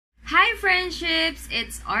friendships!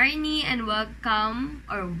 It's Arnie and welcome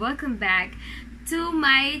back to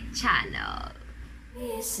my channel.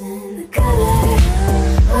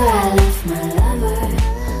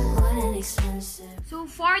 So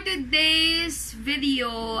for today's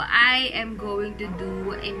video, I am going to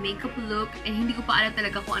do a makeup look. Hindi ko pa alam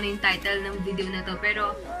talaga kung ano yung title ng video na to.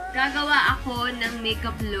 Pero gagawa ako ng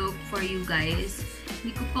makeup look for you guys.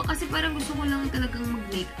 Hindi ko pa, kasi parang gusto ko lang talagang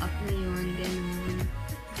mag-makeup ngayon. Ganun.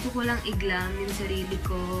 Gusto ko lang i-glam yung sarili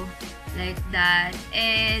ko. Like that.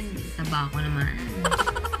 And, taba ko naman.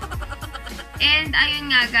 And, ayun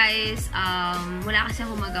nga guys, wala kasi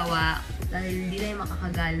ako magawa. Dahil hindi tayo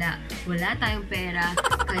makakagala. Wala tayong pera.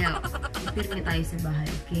 Kaya, ipirmi tayo sa bahay,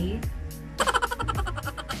 okay?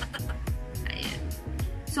 Ayan.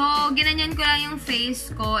 So, ginanyan ko lang yung face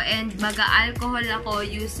ko. And, maga-alcohol ako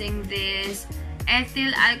using this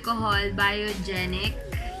ethyl alcohol biogenic.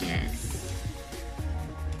 Yes.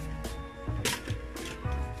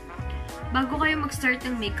 Bago kayo mag-start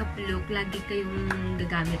ng makeup look, lagi kayong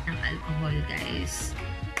gagamit ng alcohol, guys.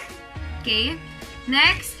 Okay?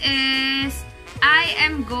 Next is, I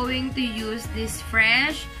am going to use this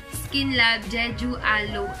fresh Skin Lab Jeju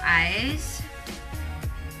Aloe Eyes.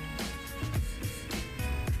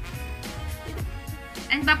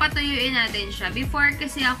 And papatuyuin natin siya. Before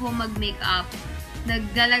kasi ako mag-makeup,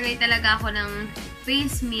 naglalagay talaga ako ng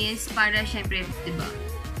face mist para syempre, diba,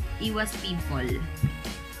 iwas pimple.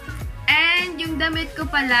 And yung damit ko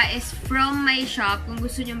pala is from my shop. Kung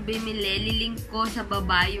gusto nyong bumili, lilink ko sa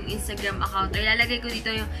baba yung Instagram account. Or ilalagay ko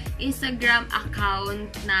dito yung Instagram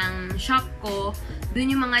account ng shop ko.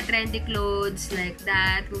 Dun yung mga trendy clothes like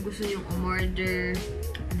that. Kung gusto nyong umorder,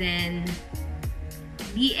 then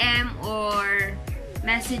DM or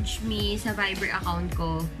message me sa Viber account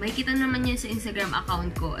ko. Makikita naman yun sa Instagram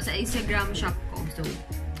account ko, sa Instagram shop ko. So,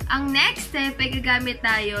 ang next step ay gagamit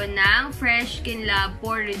tayo ng Fresh Skin Lab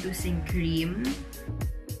Pore Reducing Cream.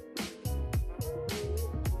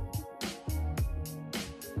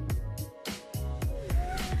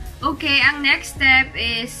 Okay, ang next step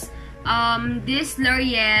is this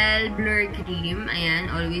L'Oreal Blur Cream.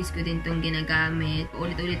 Ayan, always ko din itong ginagamit.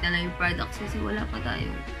 Ulit-ulit na lang yung products kasi wala pa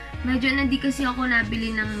tayo. Medyo hindi kasi ako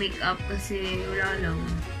nabili ng makeup kasi wala lang.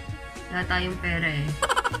 Wala tayong pera eh.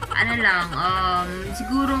 Ano lang,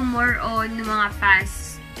 siguro more on mga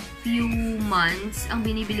past few months, ang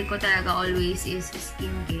binibili ko talaga always is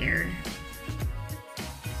skincare.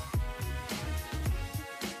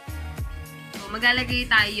 So, maglalagay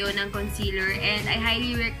tayo ng concealer and I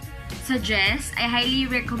highly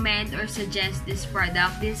recommend or suggest this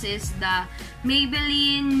product. This is the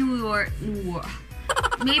Maybelline New York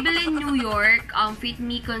Fit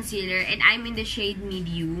Me Concealer and I'm in the shade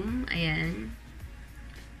medium. Ayan.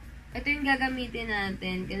 Ito yung gagamitin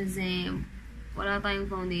natin kasi wala tayong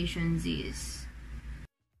foundation sis.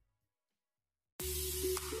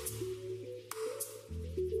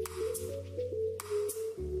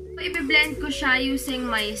 So, ibe-blend ko siya using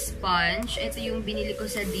my sponge. Ito yung binili ko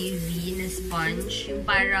sa DV na sponge. Yung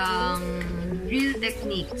parang Real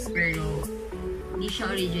Techniques pero hindi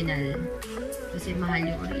siya original. Kasi mahal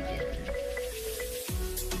yung original.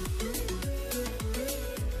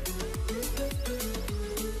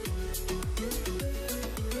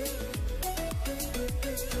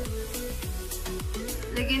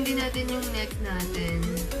 Lagyan din natin yung neck natin.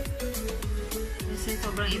 Kasi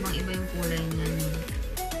sobrang ibang-iba yung kulay niyan.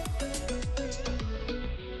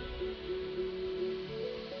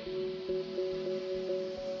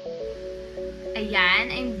 Ayan,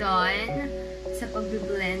 I'm done sa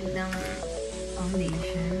pag-blend ng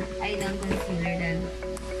foundation. Ay, ng concealer din.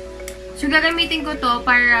 So, gagamitin ko to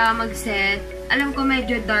para mag-set. Alam ko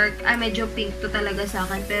medyo dark, medyo pink to talaga sa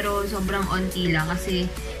akin. Pero sobrang onti lang kasi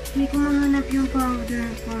hindi ko mahanap yung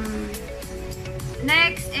powder ko.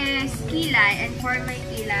 Next is kilay. And for my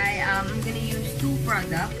kilay, I'm gonna use two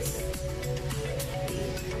products.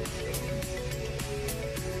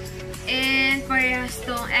 And parehas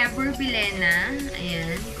tong Everbilena.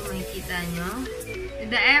 Ayan, kung makikita nyo.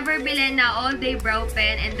 The Everbilena All Day Brow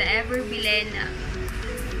Pen and the Everbilena.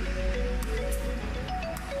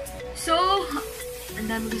 So, ang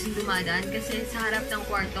dami kasing dumadaan kasi sa harap ng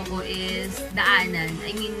kwarto ko is daanan.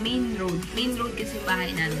 I mean, main road. Main road kasi bahay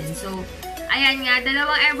namin. So, ayan nga,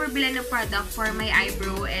 dalawang Everbilena product for my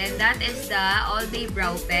eyebrow and that is the All Day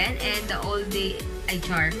Brow Pen and the All Day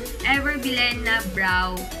Everbilena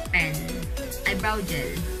Brow Pen. Eyebrow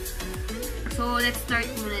Gel. So, let's start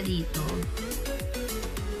muna dito.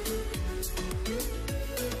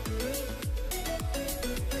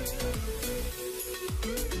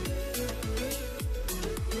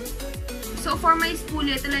 So, for my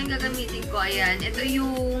spoolie, ito lang yung gagamitin ko. Ayan. Ito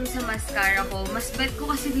yung sa mascara ko. Mas bet ko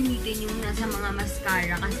kasi gamitin yung nasa mga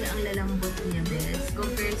mascara kasi ang lalambot niya, best.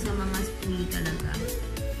 Compare sa mga spoolie talaga.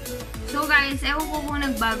 So guys, ewan ko kung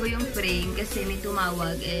nagbago yung frame kasi may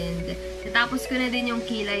tumawag and natapos ko na din yung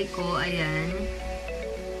kilay ko. Ayan.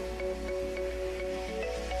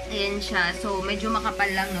 Ayan siya. So, medyo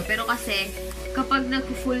makapal lang, no? Pero kasi, kapag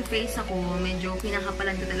nag-full face ako, medyo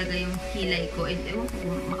pinakapalan ko talaga yung kilay ko. And ewan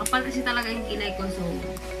ko, makapal kasi talaga yung kilay ko. So,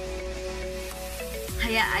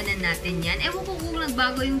 hayaan na natin yan. Ewan ko kung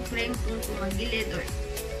nagbago yung frame kung tumagilid or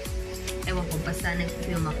ewan ko, basta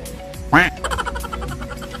nag-film ako.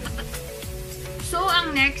 So,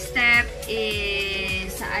 ang next step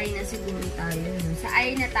is sa eye na siguro tayo. Sa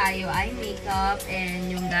eye na tayo, eye makeup,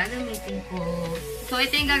 and yung gagamitin ko. So,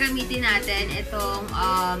 ito yung gagamitin natin. Itong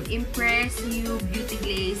Impress You Beauty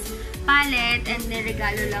Glaze palette, and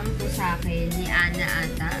niregalo lang to sa akin ni Ana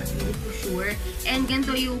ata. Hindi ko sure. And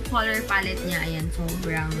ganito yung color palette niya. Ayan,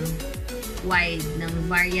 sobrang wide ng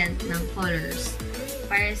variant ng colors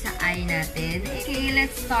para sa eye natin. Okay,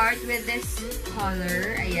 let's start with this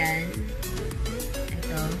color. Ayan.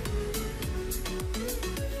 Ito.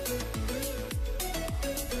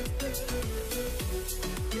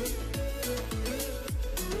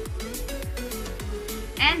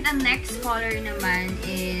 And the next color naman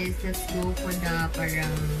is, let's go for the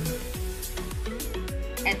parang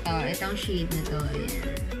itong shade na to. Ayan.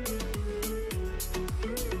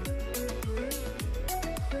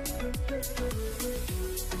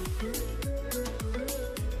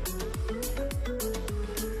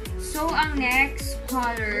 So, ang next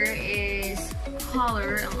color is ang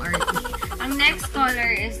arty. Ang next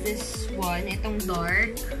color is this one, itong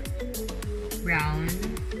dark brown.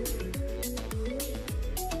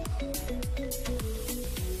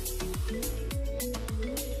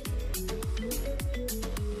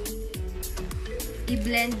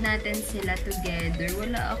 I-blend natin sila together.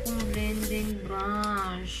 Wala akong blending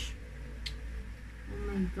brush. Oh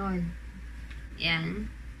my god. Yan.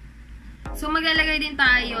 So, maglalagay din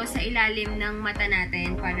tayo sa ilalim ng mata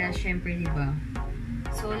natin para syempre, diba?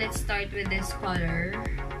 So, let's start with this color.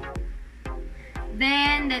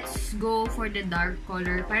 Then, let's go for the dark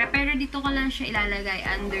color. Pero dito ko lang siya ilalagay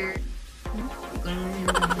under...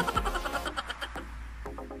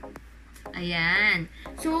 Ayan.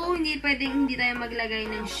 So, hindi tayo maglagay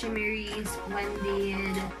ng shimmery,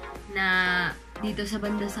 splendid na dito sa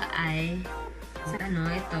banda sa eye. Sa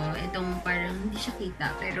itong parang hindi siya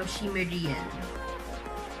kita, pero shimmery yan.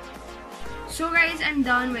 So guys, I'm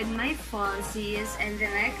done with my falsies, and the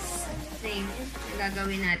next thing na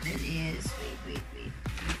gagawin natin is, wait,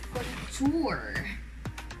 contour.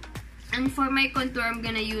 And for my contour, I'm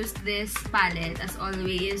gonna use this palette, as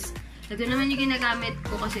always. Ito naman yung ginagamit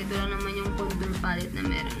ko kasi ito lang naman yung contour palette na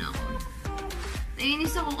meron ako.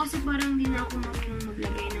 Nainis ako kasi parang hindi na ako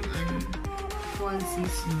maglagay ng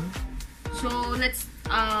falsies, no? So, let's,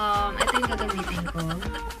 ito yung gagamitin ko.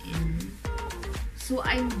 Ayan. So,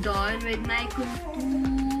 I'm done with my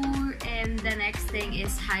contour. And the next thing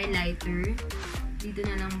is highlighter. Dito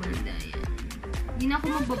na lang banda. Ayan. Hindi na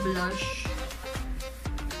ako magbablush.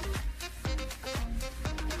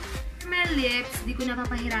 My lips, di ko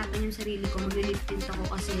napapahirapan yung sarili ko. Mag-lip tint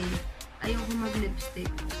ako kasi ayoko mag-lipstick.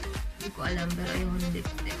 Hindi ko alam, pero ayoko ng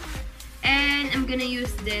lipstick. And I'm gonna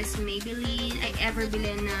use this Maybelline. I ever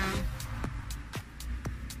bilhin na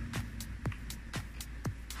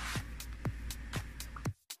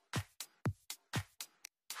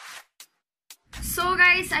So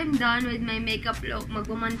guys, I'm done with my makeup look.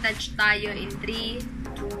 Magmamontage tayo in 3,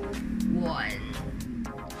 2, 1.